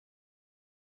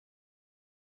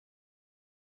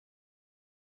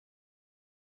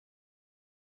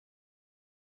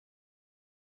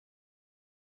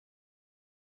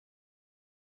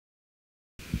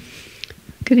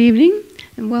Good evening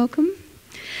and welcome.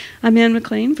 I'm Anne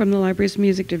McLean from the Library's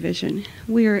Music Division.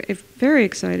 We are very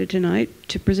excited tonight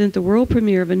to present the world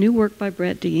premiere of a new work by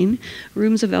Brett Dean,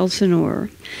 Rooms of Elsinore.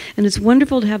 And it's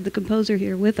wonderful to have the composer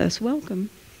here with us. Welcome.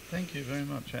 Thank you very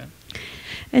much, Anne.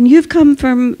 And you've come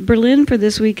from Berlin for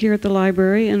this week here at the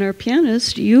library, and our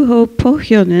pianist, Juho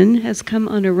Pohjonen, has come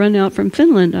on a run out from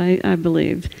Finland, I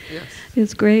believe. Yes.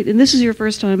 It's great. And this is your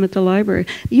first time at the library.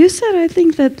 You said, I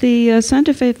think, that the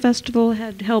Santa Fe Festival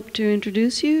had helped to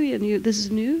introduce you, and this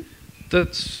is new?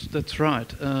 That's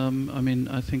right.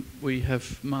 I think we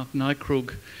have Mark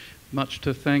Nykrug much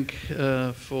to thank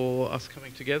for us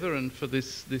coming together and for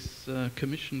this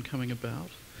commission coming about.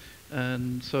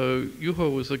 And so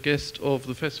Juho was a guest of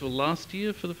the festival last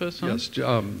year for the first time? Yes,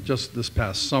 just this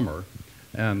past summer.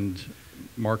 And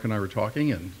Mark and I were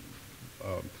talking, and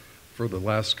for the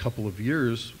last couple of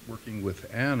years, working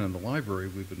with Anne in the library,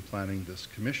 we've been planning this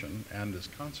commission and this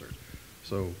concert.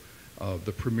 So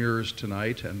the premiere is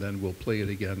tonight, and then we'll play it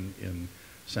again in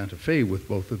Santa Fe with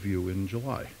both of you in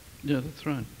July. Yeah, that's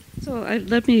right. So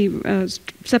let me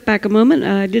step back a moment.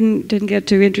 I didn't get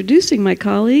to introducing my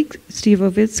colleague,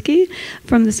 Steven Ovitsky,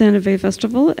 from the Santa Fe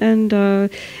Festival, and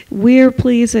we're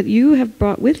pleased that you have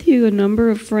brought with you a number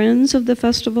of friends of the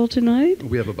festival tonight.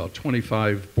 We have about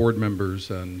 25 board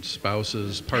members and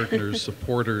spouses, partners,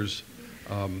 supporters,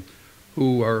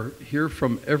 who are here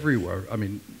from everywhere. I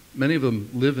mean, many of them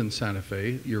live in Santa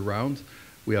Fe year-round.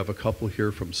 We have a couple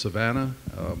here from Savannah,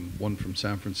 one from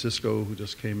San Francisco who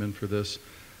just came in for this.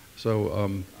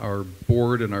 So our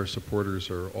board and our supporters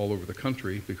are all over the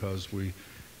country because we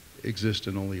exist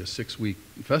in only a 6-week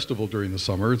festival during the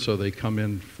summer, so they come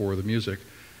in for the music,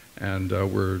 and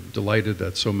we're delighted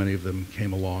that so many of them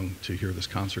came along to hear this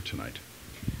concert tonight.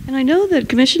 And I know that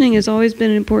commissioning has always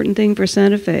been an important thing for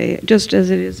Santa Fe, just as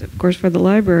it is, of course, for the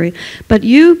library. But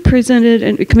you presented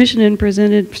and commissioned and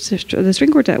presented the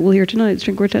string quartet. We'll hear tonight,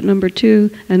 string quartet number 2,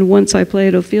 and Once I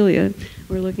Played Ophelia.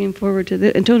 We're looking forward to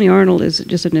this. And Tony Arnold is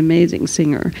just an amazing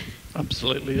singer.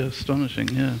 Absolutely astonishing,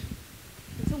 yeah.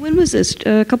 So when was this?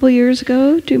 A couple of years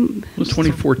ago? It was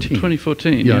 2014.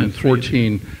 2014, yeah. In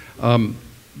 2014.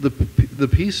 The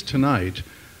piece tonight,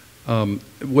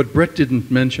 what Brett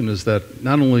didn't mention is that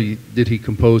not only did he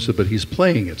compose it, but he's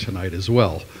playing it tonight as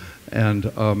well. And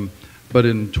but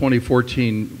in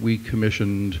 2014, we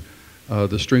commissioned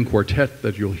the string quartet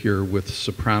that you'll hear with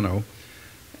soprano,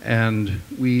 and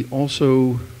we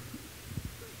also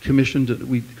commissioned.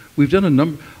 We've done a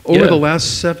number over the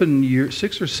last 7 years,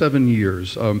 6 or 7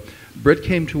 years. Brett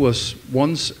came to us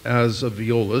once as a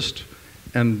violist.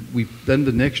 And then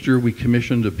the next year we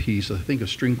commissioned a piece, I think a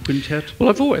string quintet. Well,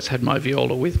 I've always had my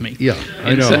viola with me. Yeah,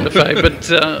 I know. In Santa Fe,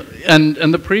 but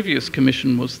and the previous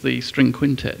commission was the string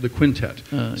quintet. The quintet.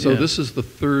 So yeah. This is the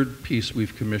third piece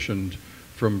we've commissioned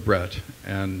from Brett,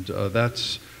 and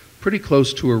that's pretty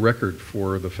close to a record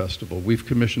for the festival. We've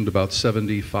commissioned about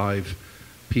 75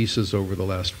 pieces over the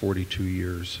last 42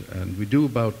 years, and we do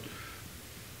about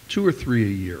 2 or 3 a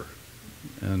year.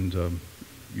 And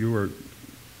you are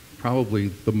probably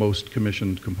the most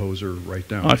commissioned composer right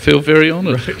now. I feel very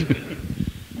honored. Right.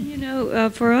 You know,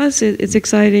 for us, it's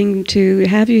exciting to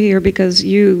have you here because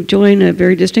you join a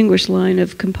very distinguished line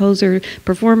of composer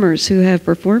performers who have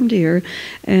performed here.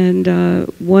 And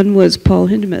one was Paul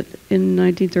Hindemith in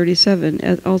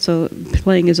 1937, also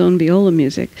playing his own viola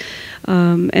music.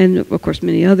 And, of course,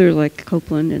 many others like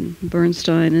Copland and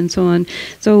Bernstein and so on.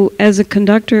 So as a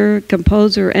conductor,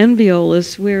 composer, and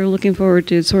violist, we're looking forward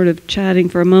to sort of chatting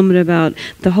for a moment about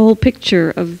the whole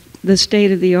picture of the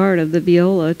state of the art of the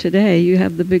viola today. You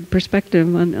have the big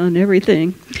perspective on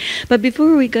everything. But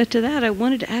before we get to that, I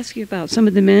wanted to ask you about some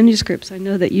of the manuscripts. I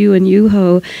know that you and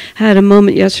Juho had a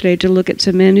moment yesterday to look at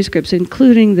some manuscripts,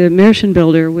 including the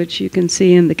Märchenbilder, which you can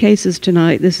see in the cases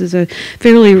tonight. This is a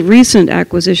fairly recent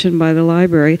acquisition by the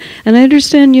library. And I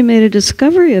understand you made a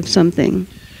discovery of something.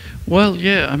 Well,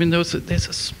 yeah, I mean, there's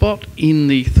a spot in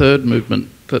the third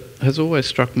movement that has always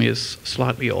struck me as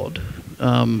slightly odd,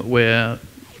 where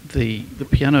the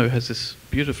piano has this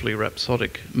beautifully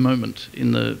rhapsodic moment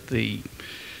in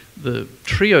the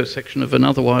trio section of an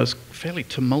otherwise fairly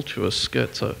tumultuous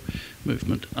scherzo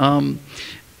movement.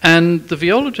 And the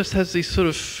viola just has these sort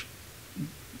of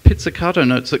pizzicato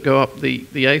notes that go up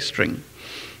the A string.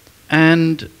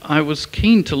 And I was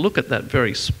keen to look at that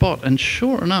very spot, and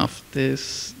sure enough,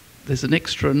 there's an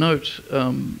extra note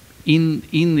in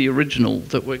the original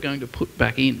that we're going to put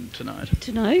back in tonight.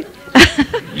 Tonight?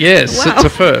 Yes, Wow. It's a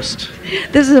first.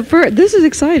 This is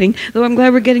exciting, though I'm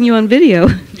glad we're getting you on video.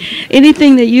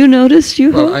 Anything that you noticed,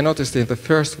 Juho? Well, I noticed in the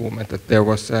first movement that there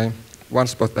was one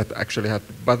spot that actually had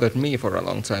bothered me for a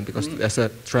long time, because there's a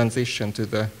transition to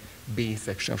the B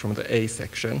section from the A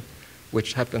section,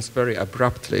 which happens very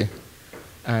abruptly.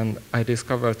 And I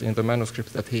discovered in the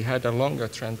manuscript that he had a longer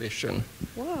transition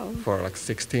for like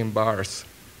 16 bars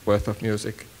worth of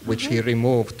music, which he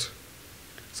removed.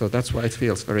 So that's why it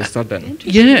feels very sudden.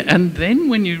 Yeah, and then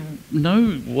when you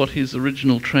know what his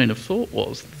original train of thought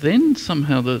was, then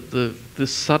somehow the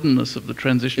suddenness of the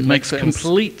transition makes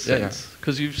complete sense.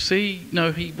 Because you see,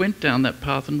 no, he went down that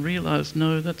path and realised,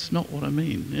 no, that's not what I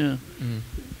mean. Yeah. Mm.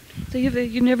 So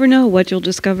you never know what you'll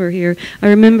discover here. I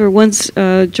remember once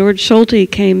George Schulte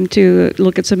came to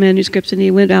look at some manuscripts, and he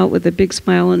went out with a big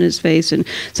smile on his face, and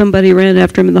somebody ran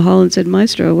after him in the hall and said,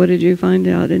 "Maestro, what did you find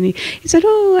out?" And he said,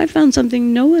 "Oh, I found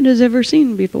something no one has ever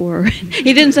seen before."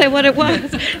 He didn't say what it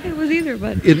was. It was either,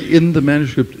 but... In the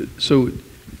manuscript, so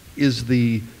is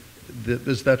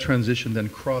is that transition then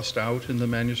crossed out in the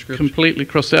manuscript? Completely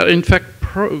crossed out. In fact,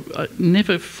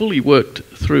 never fully worked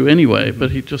through anyway,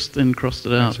 but he just then crossed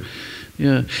it out.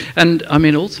 Yeah. And I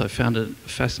mean, also found a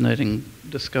fascinating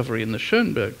discovery in the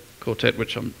Schoenberg quartet,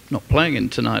 which I'm not playing in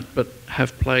tonight, but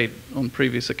have played on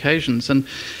previous occasions. And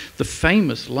the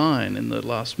famous line in the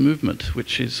last movement,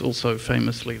 which is also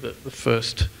famously the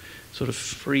first sort of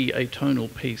free atonal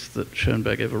piece that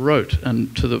Schoenberg ever wrote,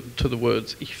 and to the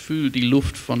words "Ich fühle die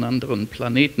Luft von anderen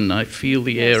Planeten," I feel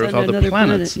the air of other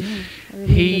planets.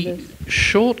 He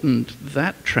shortened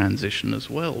that transition as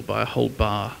well by a whole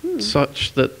bar,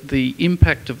 such that the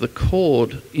impact of the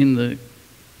chord in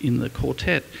the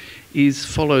quartet is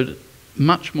followed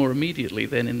much more immediately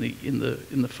than in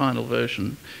the final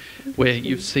version, where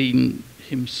you've seen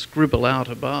him scribble out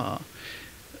a bar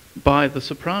by the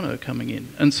soprano coming in.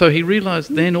 And so he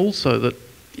realised then also that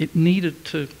it needed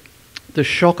to, the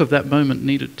shock of that moment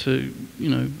needed to,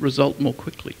 result more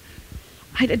quickly.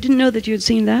 I didn't know that you had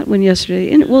seen that one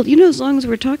yesterday. And, well, as long as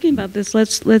we're talking about this,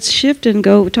 let's shift and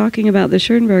go talking about the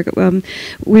Schoenberg.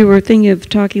 We were thinking of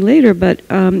talking later, but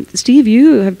Steve,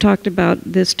 you have talked about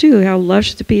this too, how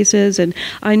lush the piece is, and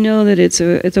I know that it's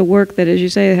a work that, as you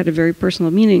say, had a very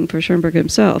personal meaning for Schoenberg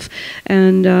himself.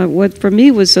 And what for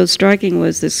me was so striking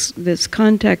was this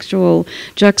contextual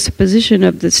juxtaposition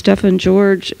of the Stefan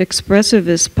George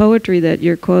expressivist poetry that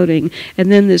you're quoting, and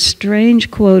then this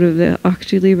strange quote of the Ach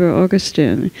du lieber Augustin,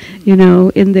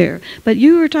 in there. But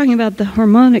you were talking about the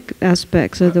harmonic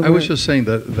aspects of the work. I was just saying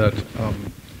that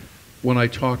when I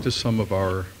talk to some of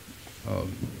our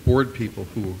board people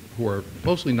who are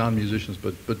mostly non-musicians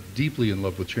but deeply in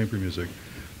love with chamber music,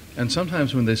 and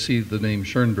sometimes when they see the name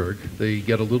Schoenberg,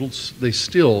 they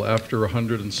still, after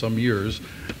 100 and some years,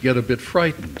 get a bit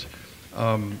frightened.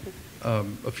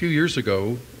 A few years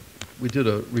ago, we did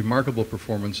a remarkable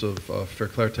performance of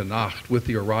Verklärte Nacht with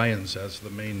the Orions as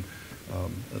the main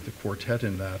the quartet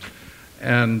in that,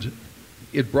 and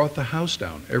it brought the house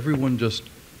down. Everyone just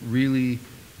really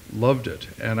loved it.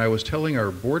 And I was telling our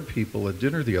board people at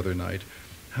dinner the other night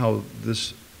how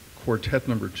this quartet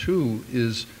number 2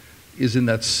 is in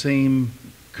that same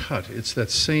cut. It's that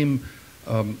same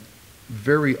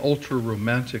very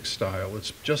ultra-romantic style.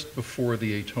 It's just before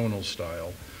the atonal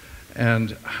style.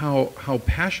 And how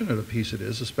passionate a piece it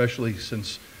is, especially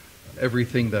since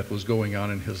everything that was going on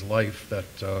in his life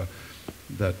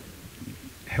that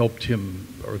helped him,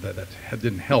 or that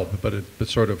didn't help, but it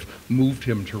sort of moved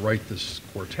him to write this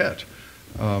quartet.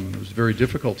 It was a very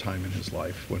difficult time in his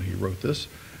life when he wrote this,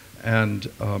 and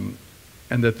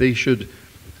that they should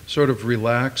sort of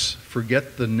relax,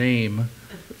 forget the name,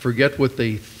 forget what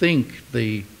they think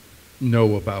they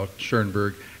know about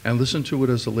Schoenberg, and listen to it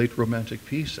as a late romantic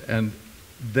piece, and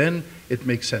then it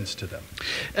makes sense to them.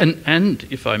 And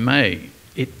if I may,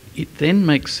 it then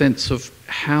makes sense of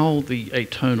how the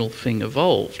atonal thing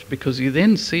evolved, because you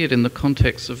then see it in the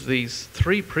context of these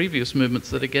 3 previous movements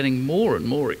that are getting more and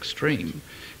more extreme,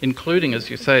 including, as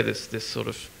you say, this sort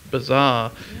of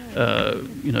bizarre,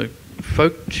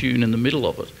 folk tune in the middle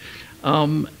of it.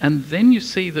 And then you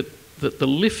see that the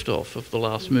lift-off of the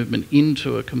last movement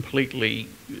into a completely,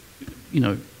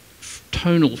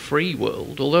 tonal free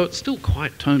world, although it's still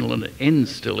quite tonal and it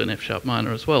ends still in F sharp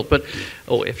minor as well,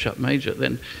 or F sharp major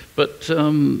then, but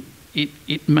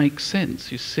it makes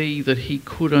sense. You see that he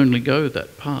could only go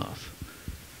that path.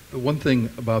 The one thing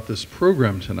about this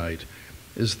program tonight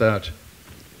is that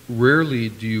rarely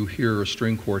do you hear a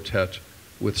string quartet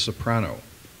with soprano.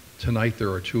 Tonight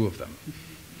there are 2 of them,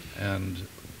 and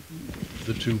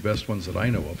the 2 best ones that I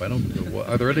know of. I don't know,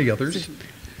 are there any others?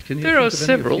 There are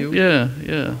several,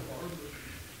 yeah.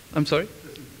 I'm sorry?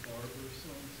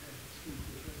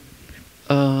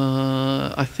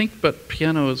 I think, but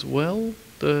piano as well.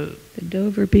 The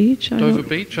Dover Beach. Dover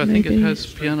Beach, I think it has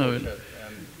piano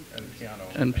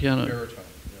and piano. Baritone,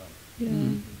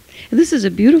 yeah. this is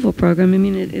a beautiful program. I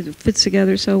mean, it fits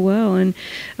together so well and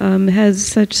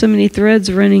has so many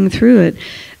threads running through it.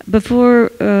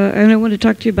 Before, and I want to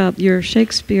talk to you about your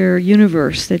Shakespeare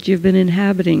universe that you've been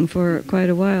inhabiting for quite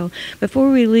a while.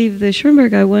 Before we leave the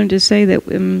Schoenberg, I wanted to say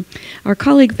that our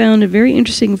colleague found a very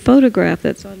interesting photograph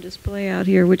that's on display out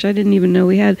here, which I didn't even know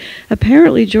we had.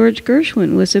 Apparently, George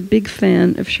Gershwin was a big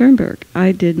fan of Schoenberg.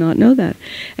 I did not know that.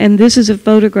 And this is a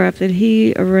photograph that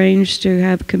he arranged to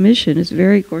have commissioned. It's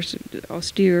very, of course,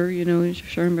 austere, you know, in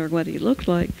Schoenberg, what he looked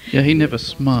like. Yeah, he never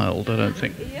smiled, I don't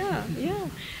think. Yeah.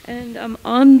 And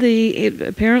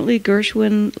apparently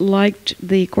Gershwin liked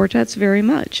the quartets very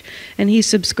much, and he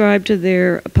subscribed to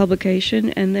their publication.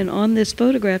 And then on this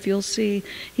photograph, you'll see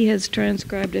he has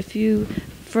transcribed a few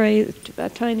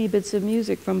tiny bits of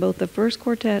music from both the first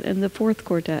quartet and the fourth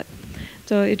quartet.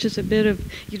 So it's just a bit of,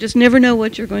 you just never know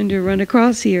what you're going to run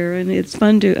across here, and it's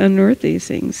fun to unearth these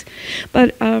things.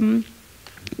 But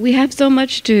we have so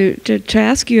much to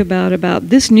ask you about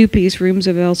this new piece, Rooms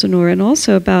of Elsinore, and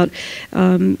also about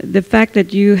the fact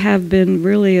that you have been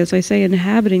really, as I say,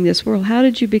 inhabiting this world. How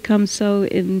did you become so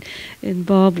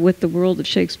involved with the world of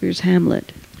Shakespeare's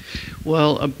Hamlet?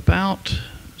 Well, about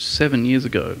 7 years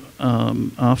ago,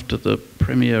 after the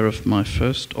premiere of my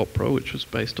first opera, which was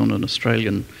based on an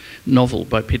Australian novel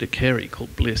by Peter Carey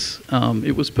called Bliss,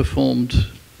 it was performed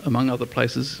among other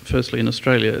places, firstly in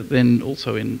Australia, then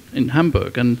also in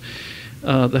Hamburg. And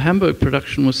the Hamburg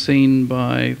production was seen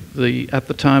by, at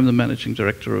the time, the managing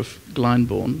director of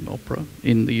Glyndebourne Opera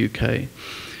in the UK,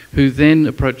 who then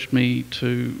approached me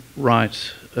to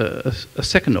write a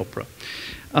second opera.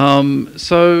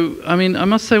 So, I mean, I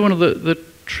must say one of the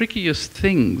trickiest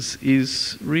things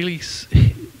is really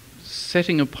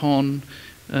setting upon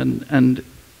and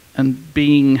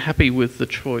being happy with the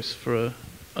choice for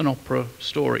an opera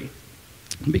story,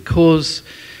 because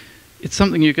it's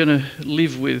something you're going to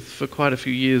live with for quite a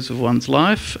few years of one's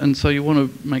life, and so you want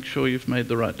to make sure you've made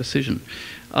the right decision.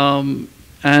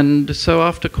 And so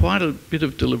after quite a bit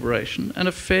of deliberation and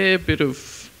a fair bit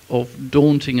of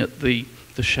daunting at the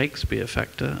Shakespeare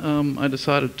factor, I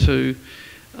decided to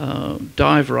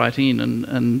dive right in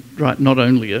and write not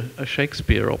only a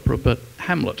Shakespeare opera but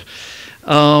Hamlet.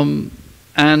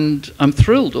 And I'm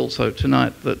thrilled also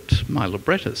tonight that my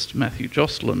librettist, Matthew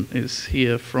Jocelyn, is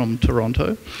here from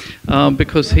Toronto,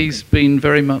 because he's been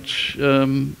very much,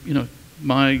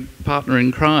 my partner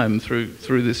in crime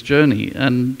through this journey.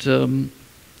 And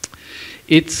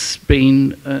it's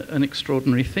been an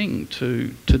extraordinary thing to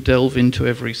delve into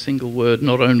every single word,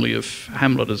 not only of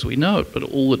Hamlet as we know it, but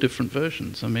all the different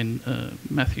versions. I mean,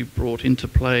 Matthew brought into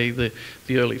play the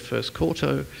early first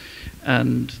quarto,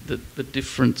 and the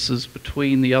differences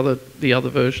between the other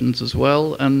versions as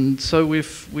well, and so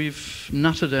we've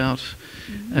nutted out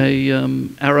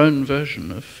our own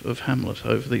version of Hamlet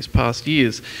over these past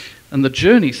years. And the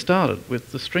journey started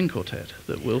with the string quartet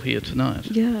that we'll hear tonight.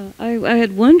 Yeah, I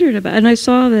had wondered about, and I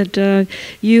saw that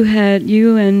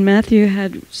you and Matthew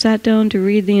had sat down to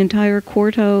read the entire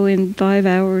quarto in 5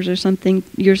 hours or something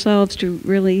yourselves to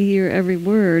really hear every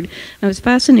word. I was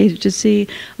fascinated to see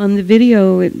on the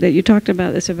video that you talked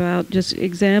about this, about just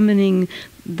examining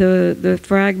the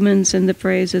fragments and the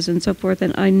phrases and so forth.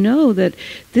 And I know that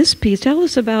this piece, tell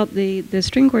us about the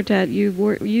string quartet.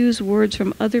 You use words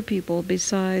from other people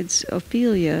besides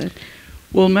Ophelia.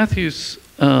 Well, Matthew's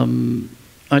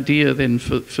idea then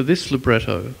for this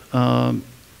libretto,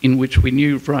 in which we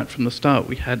knew right from the start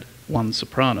we had one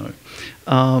soprano,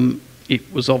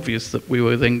 it was obvious that we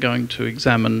were then going to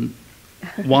examine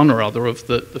one or other of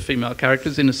the female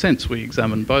characters. In a sense, we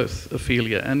examined both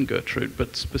Ophelia and Gertrude,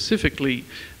 but specifically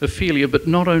Ophelia, but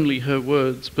not only her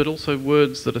words, but also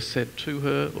words that are said to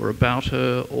her or about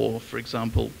her, or, for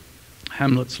example,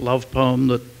 Hamlet's love poem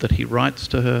that he writes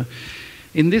to her.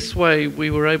 In this way,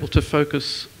 we were able to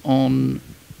focus on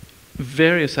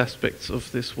various aspects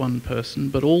of this one person,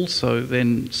 but also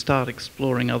then start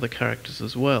exploring other characters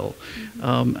as well,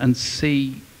 and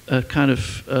see a kind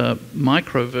of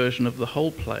micro version of the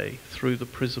whole play through the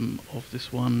prism of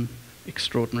this one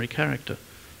extraordinary character.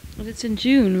 Well, it's in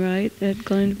June, right, at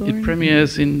Glyndebourne? It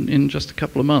premieres in just a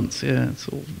couple of months, yeah. It's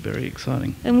all very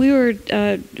exciting. And we were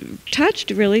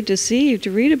touched, really,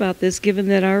 to read about this, given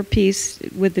that our piece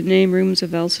with the name Rooms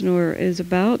of Elsinore is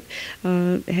about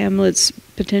Hamlet's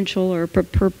potential or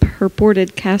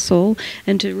purported castle,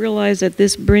 and to realize that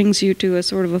this brings you to a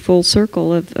sort of a full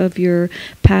circle of your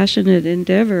passionate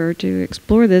endeavor to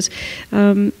explore this.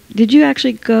 Did you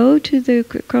actually go to the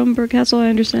Kronenberg Castle, I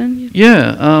understand?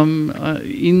 Yeah,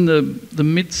 in the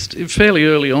midst, fairly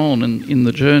early on in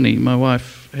the journey, my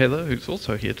wife Heather, who's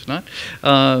also here tonight,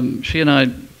 she and I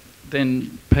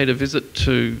then paid a visit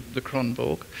to the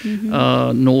Kronborg,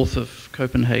 north of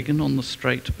Copenhagen, on the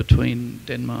strait between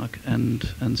Denmark and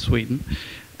Sweden.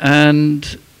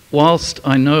 And whilst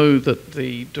I know that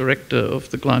the director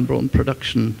of the Glyndebourne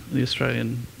production, the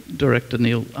Australian director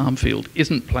Neil Armfield,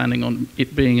 isn't planning on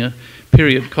it being a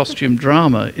period costume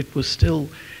drama, it was still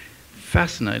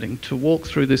fascinating to walk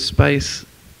through this space,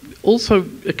 also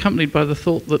accompanied by the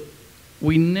thought that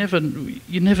you never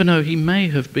know, he may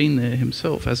have been there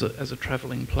himself as a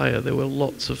travelling player. There were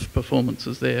lots of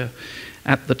performances there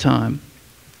at the time.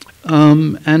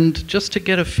 And just to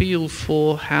get a feel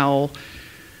for how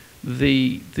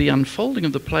the unfolding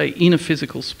of the play in a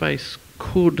physical space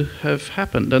could have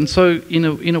happened. And so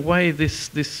in a way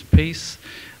this piece,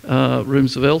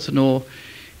 Rooms of Elsinore,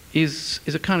 is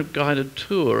a kind of guided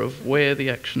tour of where the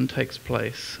action takes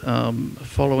place,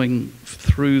 following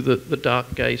through the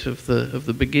dark gate of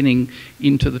the beginning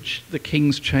into the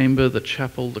King's Chamber, the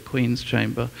chapel, the Queen's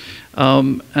Chamber,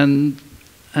 and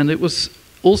it was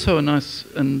also a nice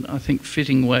and I think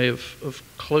fitting way of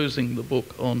closing the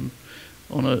book on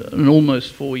an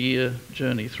almost 4-year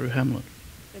journey through Hamlet.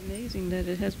 Amazing that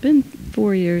it has been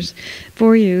 4 years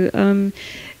for you.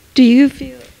 Do you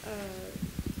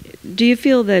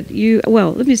feel that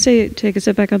well, let me take a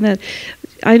step back on that.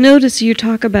 I notice you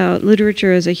talk about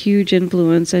literature as a huge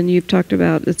influence, and you've talked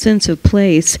about the sense of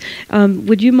place.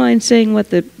 Would you mind saying what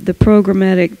the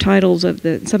programmatic titles of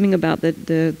something about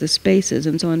the spaces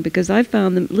and so on? Because I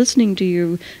found them, listening to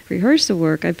you rehearse the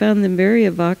work, I found them very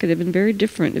evocative and very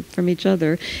different from each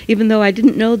other. Even though I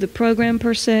didn't know the program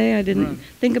per se, I didn't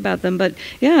think about them. But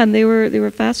yeah, and they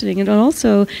were fascinating. And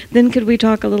also, then could we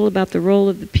talk a little about the role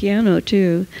of the piano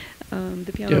too?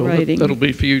 The piano writing. That'll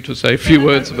be for you to say a few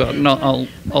words about. No,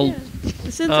 I'll.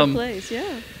 The sense of place,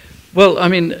 yeah. Well, I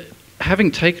mean, having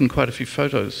taken quite a few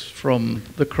photos from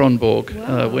the Kronborg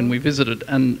when we visited,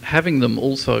 and having them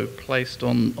also placed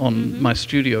on my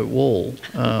studio wall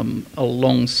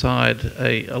alongside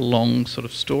a long sort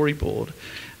of storyboard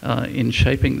in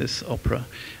shaping this opera.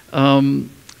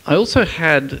 I also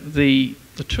had the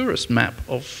tourist map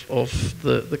of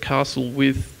the castle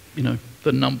with,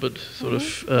 the numbered sort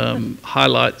of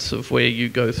highlights of where you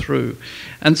go through.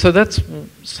 And so that's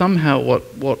somehow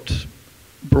what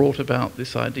brought about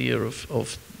this idea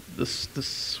of this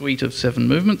suite of 7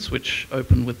 movements, which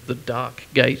open with the dark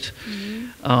gate,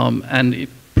 and it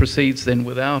proceeds then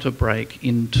without a break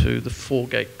into the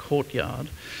 4-gate courtyard.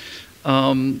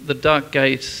 The dark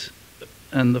gate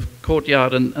and the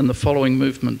courtyard and the following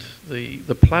movement,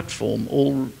 the platform,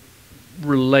 all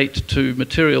relate to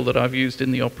material that I've used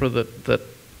in the opera that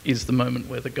is the moment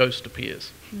where the ghost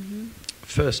appears.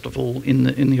 First of all, in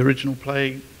the original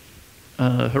play,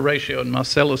 Horatio and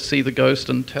Marcellus see the ghost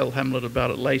and tell Hamlet about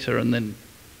it later, and then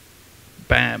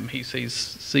bam, he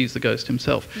sees the ghost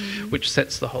himself, which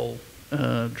sets the whole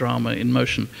drama in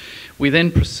motion. We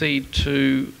then proceed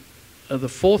to the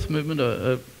 4th movement,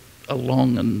 a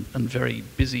long and very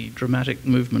busy dramatic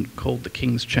movement called the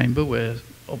King's Chamber, where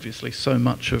obviously so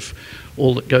much of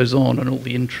all that goes on and all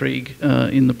the intrigue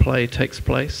in the play takes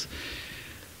place.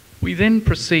 We then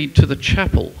proceed to the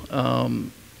chapel,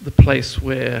 the place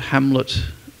where Hamlet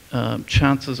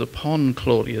chances upon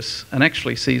Claudius and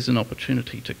actually sees an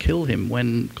opportunity to kill him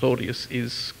when Claudius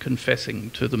is confessing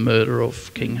to the murder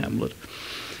of King Hamlet.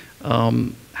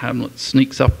 Hamlet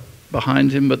sneaks up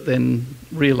behind him, but then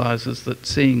realises that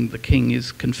seeing the king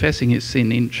is confessing his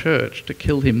sin in church, to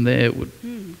kill him there would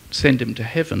send him to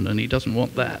heaven, and he doesn't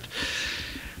want that.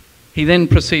 He then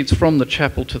proceeds from the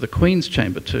chapel to the Queen's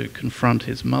Chamber to confront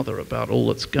his mother about all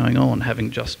that's going on,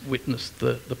 having just witnessed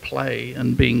the play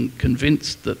and being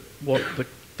convinced that what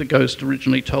the ghost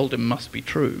originally told him must be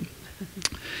true.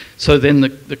 So then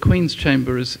the Queen's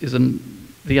Chamber is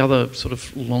the other sort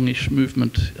of longish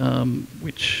movement,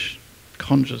 which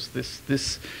conjures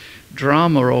this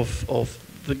drama of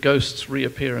the ghost's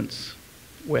reappearance,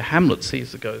 where Hamlet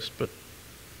sees the ghost, but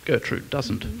Gertrude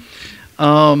doesn't.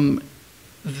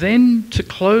 Then to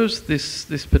close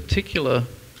this particular,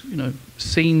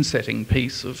 scene-setting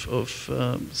piece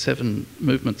of 7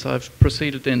 movements, I've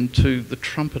proceeded then to the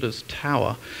Trumpeter's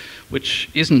Tower, which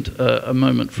isn't a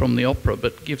moment from the opera,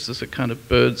 but gives us a kind of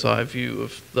bird's eye view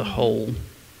of the whole.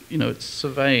 It's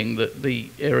surveying the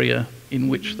area in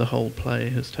which the whole play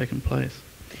has taken place.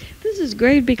 This is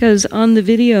great because on the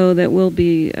video that will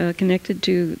be connected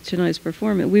to tonight's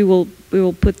performance, we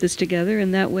will put this together,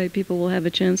 and that way people will have a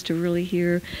chance to really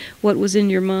hear what was in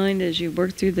your mind as you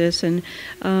worked through this. And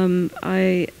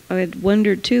I had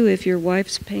wondered too if your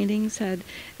wife's paintings have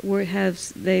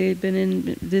they been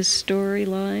in this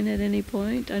storyline at any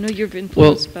point? I know you've been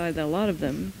influenced by a lot of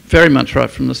them. Very much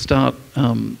right from the start.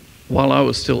 while I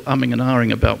was still umming and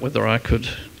ahhing about whether I could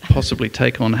possibly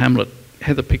take on Hamlet,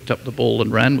 Heather picked up the ball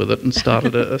and ran with it and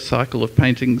started a cycle of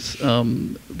paintings,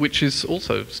 which is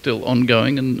also still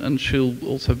ongoing, and she'll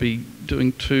also be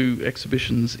doing 2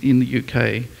 exhibitions in the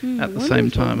UK at the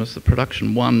same time as the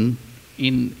production. One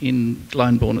in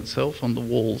Glyndebourne itself, on the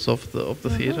walls of the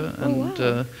theatre, and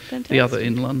the other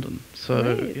in London.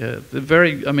 So yeah, they're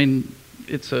very. I mean,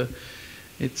 it's a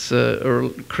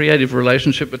creative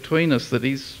relationship between us that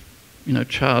is,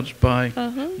 charged by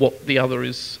what the other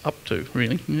is up to,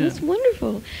 really. Yeah. That's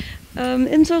wonderful.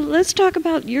 And so let's talk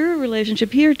about your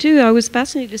relationship here, too. I was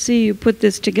fascinated to see you put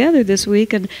this together this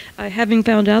week, and having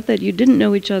found out that you didn't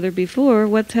know each other before,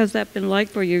 what has that been like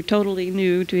for you, totally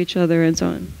new to each other and so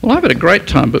on? Well, I've had a great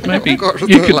time, but maybe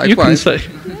you can say.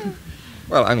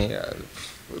 Well, I mean,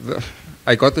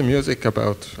 I got the music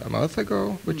about a month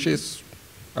ago, which is,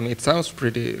 I mean, it sounds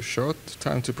pretty short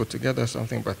time to put together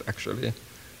something, but actually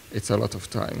it's a lot of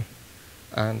time.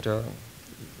 And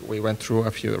we went through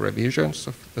a few revisions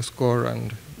of the score,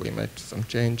 and we made some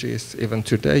changes. Even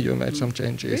today you made some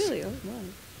changes. Really? Oh,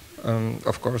 wow.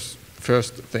 Of course,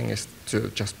 first thing is to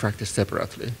just practice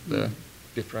separately the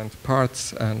different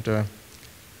parts, and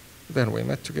then we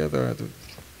met together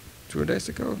 2 days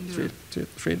ago,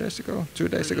 3 days ago, 2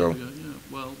 days ago. Yeah.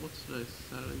 Well, what's today?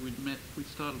 Saturday. We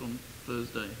started on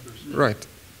Thursday. Right.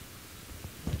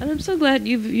 And I'm so glad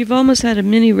you've almost had a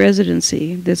mini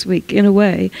residency this week, in a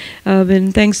way.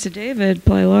 And thanks to David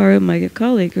Plailaru, my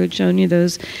colleague, who had shown you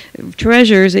those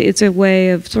treasures, it's a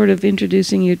way of sort of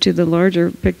introducing you to the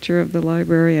larger picture of the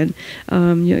library. And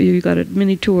you got a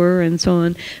mini tour and so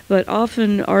on. But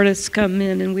often artists come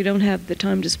in and we don't have the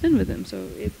time to spend with them. So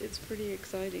it's pretty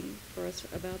exciting for us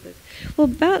about this.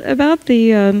 Well, about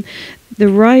the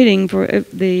writing for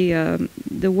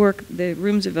the work, the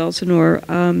Rooms of Elsinore.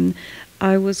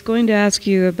 I was going to ask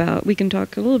you about, we can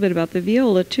talk a little bit about the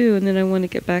viola too, and then I want to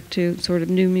get back to sort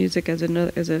of new music as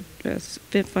a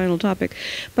final topic.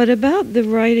 But about the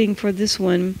writing for this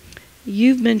one,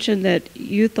 you've mentioned that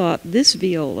you thought this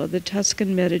viola, the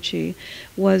Tuscan Medici,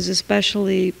 was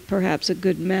especially perhaps a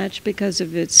good match because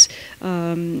of its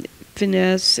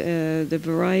finesse, the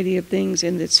variety of things,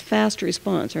 and its fast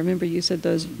response. I remember you said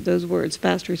those words,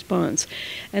 fast response.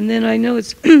 And then I know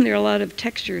there are a lot of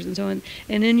textures and so on.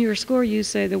 And in your score, you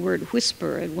say the word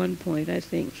whisper at one point, I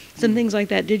think. Some things like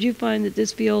that. Did you find that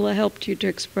this viola helped you to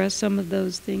express some of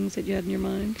those things that you had in your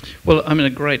mind? Well, I mean, a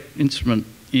great instrument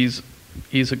is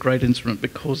a great instrument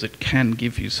because it can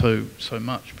give you so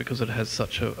much, because it has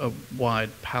such a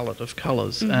wide palette of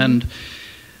colours. And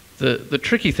the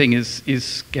tricky thing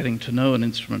is getting to know an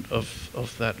instrument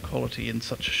of that quality in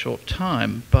such a short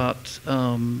time. But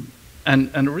and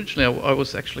originally I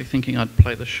was actually thinking I'd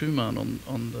play the Schumann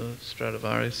on the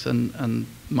Stradivarius and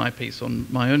my piece on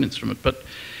my own instrument, but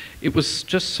it was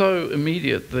just so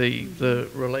immediate, the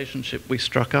relationship we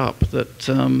struck up, that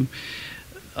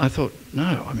I thought,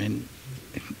 no, I mean,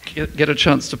 get a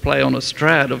chance to play on a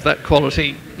Strad of that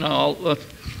quality. No,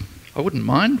 I wouldn't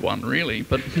mind one, really,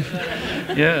 but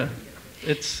yeah,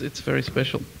 it's very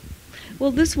special.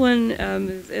 Well, this one,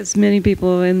 as many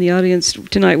people in the audience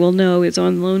tonight will know, is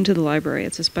on loan to the library.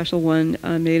 It's a special one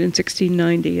made in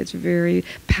 1690. It's very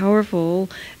powerful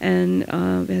and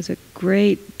has a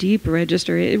great, deep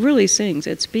register. It really sings.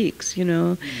 It speaks, you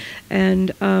know.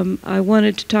 And I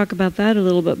wanted to talk about that a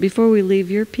little bit. Before we leave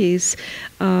your piece,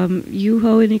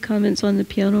 Juho, any comments on the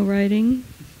piano writing?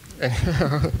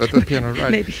 But the piano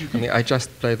writing? Maybe. I mean, I just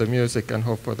play the music and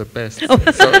hope for the best. Oh,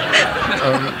 so,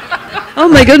 oh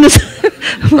my goodness.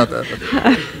 but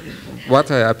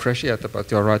what I appreciate about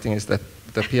your writing is that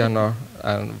the piano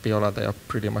and viola, they are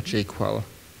pretty much equal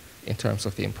in terms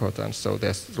of importance. So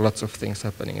there's lots of things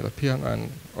happening in the piano and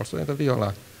also in the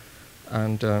viola.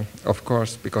 And of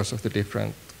course, because of the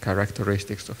different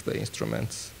characteristics of the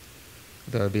instruments,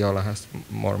 the viola has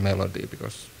more melody,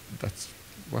 because that's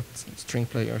what string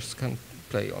players can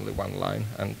play, only one line,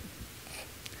 and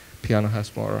piano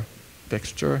has more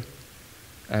texture,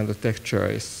 and the texture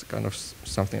is kind of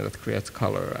something that creates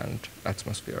color and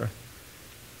atmosphere.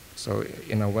 So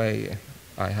in a way,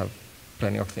 I have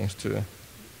plenty of things to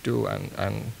do and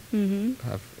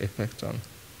have effect on.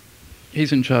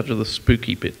 He's in charge of the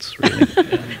spooky bits, really.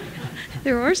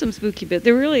 There are some spooky bits.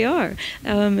 There really are,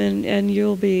 and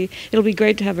it'll be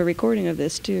great to have a recording of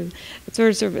this too. It's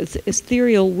sort of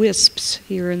ethereal wisps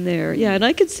here and there. Yeah, and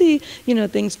I could see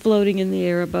things floating in the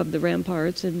air above the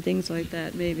ramparts and things like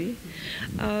that. Maybe.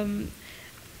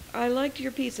 I liked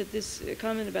your piece at this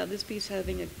comment about this piece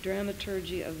having a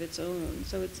dramaturgy of its own.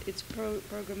 So it's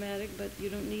programmatic, but you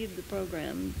don't need the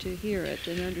program to hear it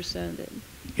and understand it.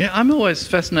 Yeah, I'm always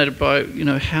fascinated by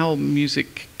how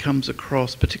music comes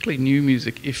across, particularly new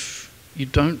music, if you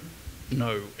don't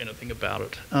know anything about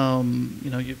it.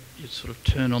 You sort of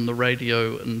turn on the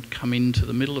radio and come into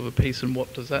the middle of a piece, and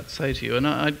what does that say to you? And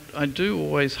I do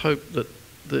always hope that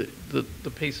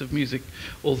the piece of music,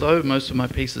 although most of my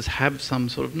pieces have some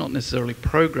sort of, not necessarily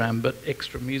program, but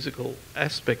extra musical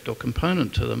aspect or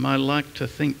component to them, I like to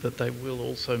think that they will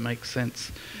also make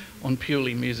sense on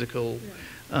purely musical,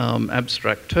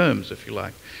 abstract terms, if you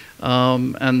like.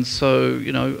 And so,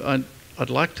 I'd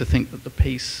like to think that the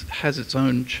piece has its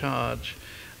own charge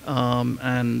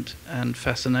and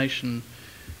fascination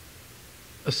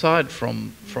aside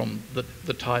from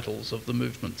the titles of the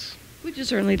movements. Which it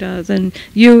certainly does, and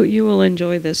you will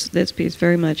enjoy this piece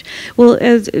very much. Well,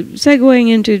 as segueing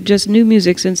into just new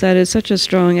music, since that is such a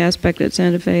strong aspect at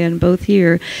Santa Fe and both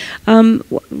here,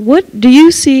 what do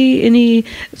you see any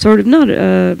sort of, not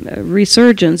a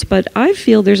resurgence, but I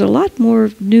feel there's a lot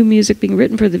more new music being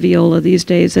written for the viola these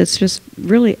days that's just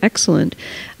really excellent.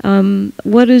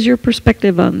 What is your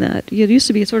perspective on that? It used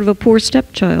to be sort of a poor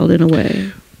stepchild in a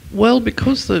way. Well,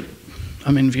 because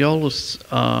violists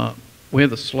are, we're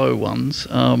the slow ones,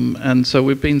 and so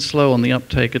we've been slow on the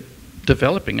uptake at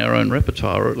developing our own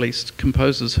repertoire, or at least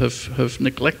composers have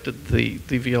neglected the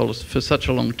violist for such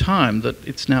a long time that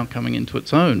it's now coming into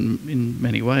its own in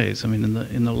many ways. I mean,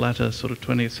 in the latter sort of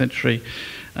 20th century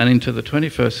and into the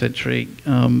 21st century,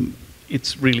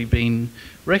 it's really been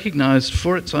recognised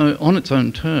for on its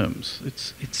own terms.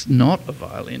 It's not a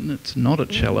violin, it's not a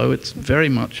cello, it's very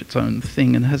much its own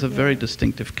thing and has a very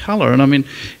distinctive colour. And I mean,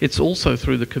 it's also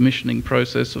through the commissioning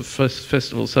process of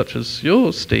festivals such as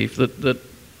yours, Steve, that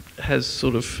has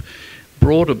sort of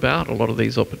brought about a lot of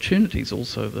these opportunities.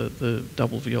 Also the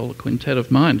double viola quintet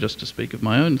of mine, just to speak of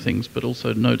my own things, but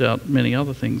also no doubt many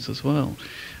other things as well.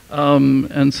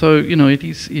 And so, it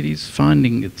is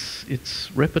finding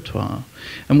its repertoire,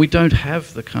 and we don't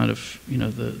have the kind of,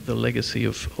 the legacy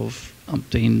of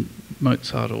umpteen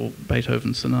Mozart or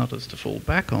Beethoven sonatas to fall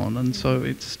back on, and so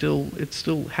it's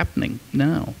still happening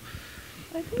now.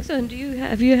 I think so. And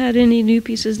have you had any new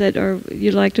pieces that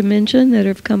you'd like to mention that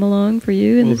have come along for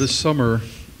you? Well, this summer,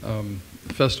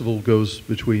 the festival goes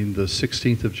between the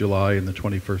 16th of July and the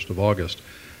 21st of August.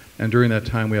 And during that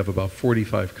time, we have about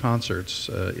 45 concerts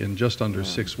in just under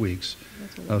 6 weeks.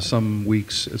 Some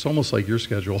weeks, it's almost like your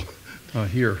schedule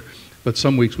here, but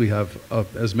some weeks we have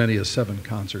as many as 7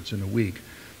 concerts in a week.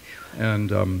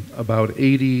 And about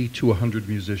 80 to 100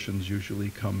 musicians usually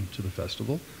come to the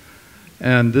festival.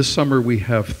 And this summer we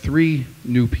have 3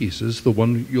 new pieces, the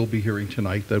one you'll be hearing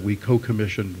tonight that we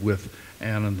co-commissioned with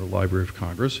Anne and the Library of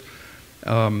Congress,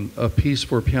 a piece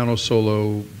for piano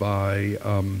solo by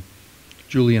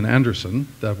Julian Anderson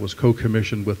that was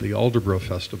co-commissioned with the Aldeburgh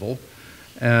Festival,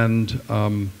 and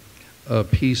a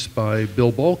piece by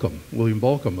William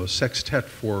Balcom, a sextet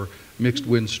for mixed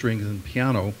wind, strings, and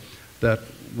piano that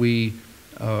we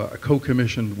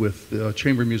co-commissioned with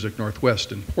Chamber Music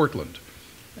Northwest in Portland.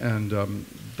 And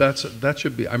that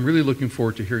should be, I'm really looking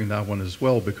forward to hearing that one as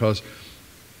well, because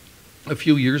a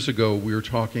few years ago we were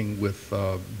talking with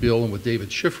Bill and with David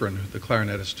Schifrin, the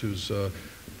clarinetist who's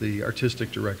the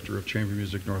artistic director of Chamber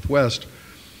Music Northwest,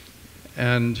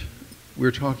 and we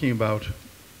were talking about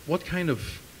what kind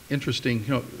of interesting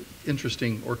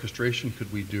orchestration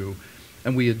could we do,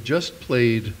 and we had just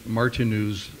played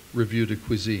Martinou's Revue de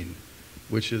Cuisine,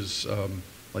 which is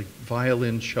like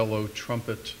violin, cello,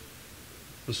 trumpet,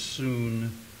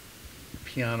 bassoon,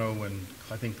 piano, and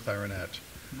I think clarinet.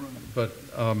 But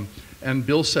and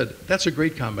Bill said that's a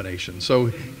great combination, so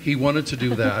he wanted to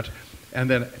do that. And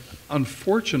then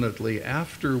unfortunately,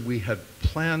 after we had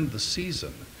planned the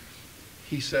season,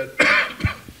 he said,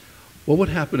 what would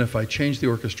happen if I changed the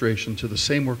orchestration to the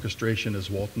same orchestration as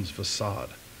Walton's Facade?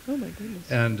 Oh my goodness.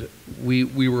 And we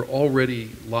were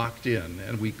already locked in,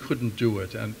 and we couldn't do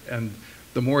it. And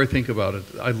the more I think about it,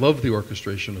 I love the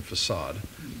orchestration of Facade,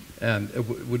 and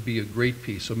it would be a great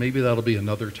piece. So maybe that'll be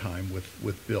another time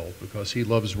with Bill, because he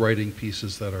loves writing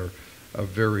pieces that are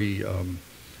very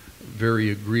very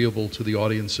agreeable to the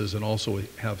audiences and also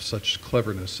have such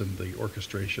cleverness in the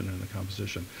orchestration and the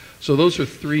composition. So those are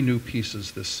 3 new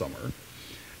pieces this summer.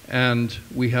 And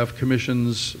we have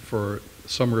commissions for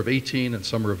summer of 18 and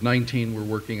summer of 19 we're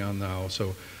working on now.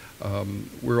 So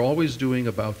we're always doing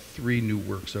about 3 new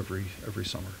works every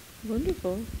summer.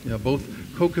 Wonderful. Yeah, both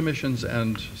co-commissions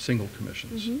and single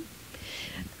commissions. Mm-hmm.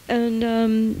 And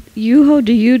Juho,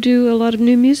 do you do a lot of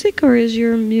new music, or is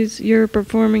your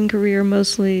performing career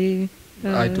mostly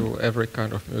I do every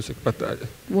kind of music, but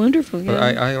wonderful.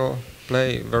 But Yeah. I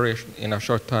play in a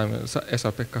short time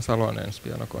Esa-Pekka Salonen's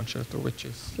piano concerto, which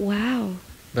is wow.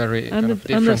 Very I'm kind a, of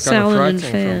different I'm a kind of Salonen writing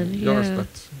fan. from yours, Yeah. but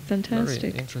Fantastic.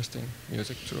 very interesting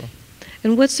music too.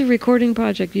 And what's the recording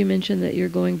project you mentioned that you're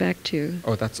going back to?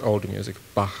 Oh, that's old music,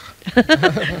 Bach.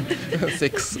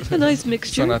 6 A nice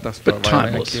mixture. sonatas for But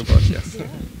violin and timeless. keyboard, yes.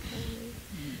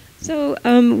 So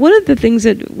one of the things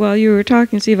that, while you were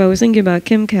talking, Steve, I was thinking about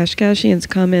Kim Kashkashian's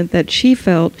comment that she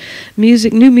felt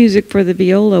new music for the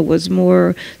viola was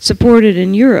more supported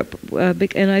in Europe.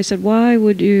 And I said, why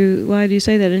do you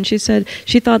say that? And she said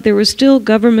she thought there was still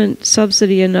government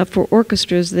subsidy enough for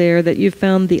orchestras there that you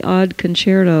found the odd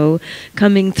concerto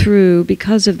coming through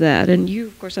because of that. And you,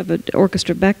 of course, have an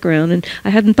orchestra background, and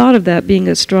I hadn't thought of that being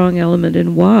a strong element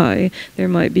in why there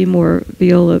might be more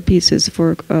viola pieces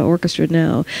for orchestra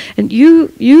now. And you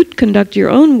conduct your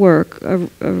own work a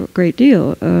great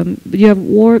deal. You have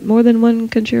more than one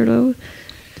concerto?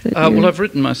 Well, I've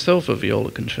written myself a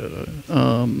viola concerto.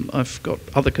 I've got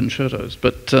other concertos,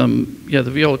 but the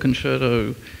viola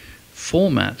concerto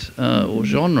format or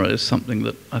genre is something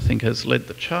that I think has led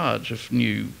the charge of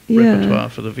new repertoire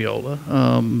for the viola.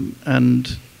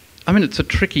 And I mean, it's a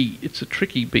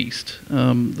tricky beast.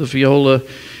 The viola.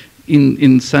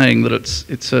 In saying that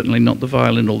it's certainly not the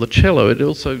violin or the cello, it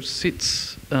also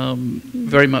sits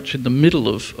very much in the middle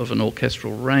of an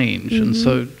orchestral range, and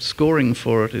so scoring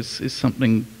for it is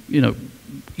something,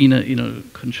 in a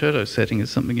concerto setting is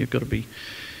something you've got to be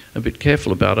a bit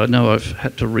careful about. I know I've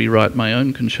had to rewrite my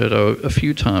own concerto a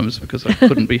few times because I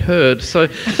couldn't be heard. So,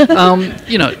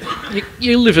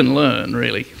 you live and learn,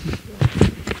 really.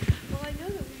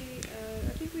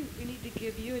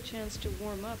 To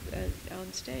warm up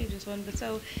on stage as one, but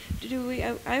so do we.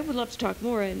 I would love to talk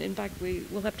more, and in fact,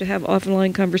 we'll have to have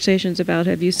offline conversations about.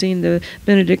 Have you seen the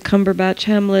Benedict Cumberbatch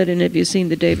Hamlet, and have you seen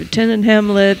the David Tennant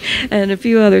Hamlet, and a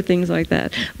few other things like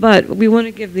that? But we want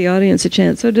to give the audience a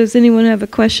chance. So, does anyone have a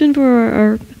question for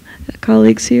our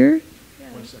colleagues here? Yeah.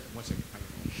 One second.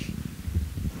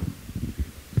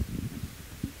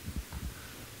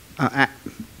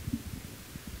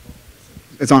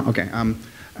 It's on. Okay.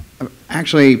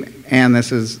 Actually, Anne,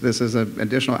 this is an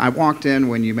additional. I walked in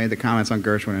when you made the comments on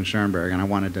Gershwin and Schoenberg, and I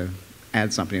wanted to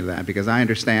add something to that because I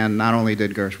understand not only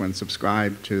did Gershwin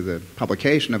subscribe to the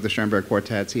publication of the Schoenberg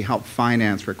quartets, he helped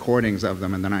finance recordings of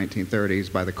them in the 1930s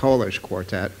by the Kolisch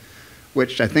Quartet,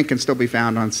 which I think can still be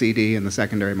found on CD in the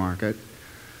secondary market.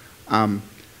 And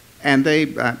they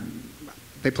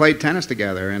played tennis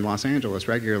together in Los Angeles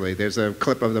regularly. There's a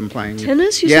clip of them playing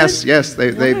tennis. Yes.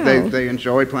 They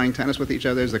enjoy playing tennis with each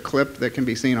other. There's a clip that can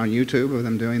be seen on YouTube of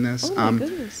them doing this. Oh my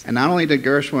goodness! And not only did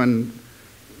Gershwin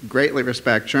greatly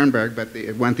respect Schoenberg, but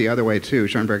it went the other way too.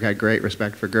 Schoenberg had great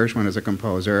respect for Gershwin as a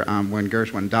composer. When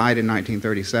Gershwin died in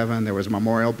 1937, there was a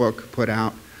memorial book put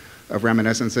out of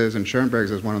reminiscences, and Schoenberg's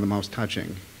is one of the most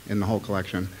touching in the whole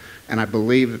collection. And I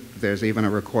believe there's even a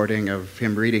recording of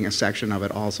him reading a section of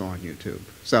it also on YouTube.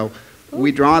 So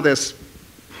we draw this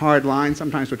hard line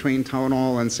sometimes between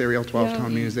tonal and serial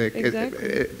 12-tone music.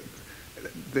 Exactly.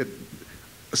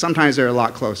 Sometimes they're a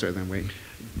lot closer than we.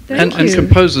 And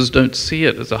composers don't see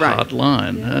it as a hard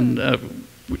line, Yeah. and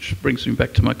which brings me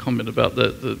back to my comment about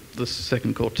the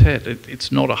second quartet.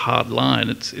 It's not a hard line.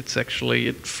 It's actually,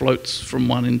 it floats from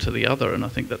one into the other, and I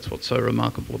think that's what's so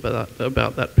remarkable about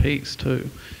that piece too.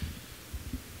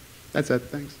 That's it.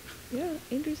 Thanks. Yeah,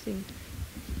 interesting.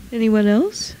 Anyone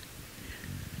else?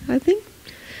 I think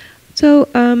so.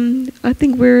 I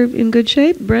think we're in good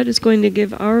shape. Brett is going to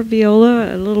give our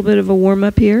viola a little bit of a warm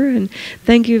up here, and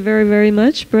thank you very, very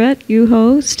much, Brett,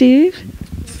 Juho, Steve.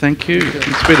 Thank you.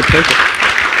 It's been a pleasure.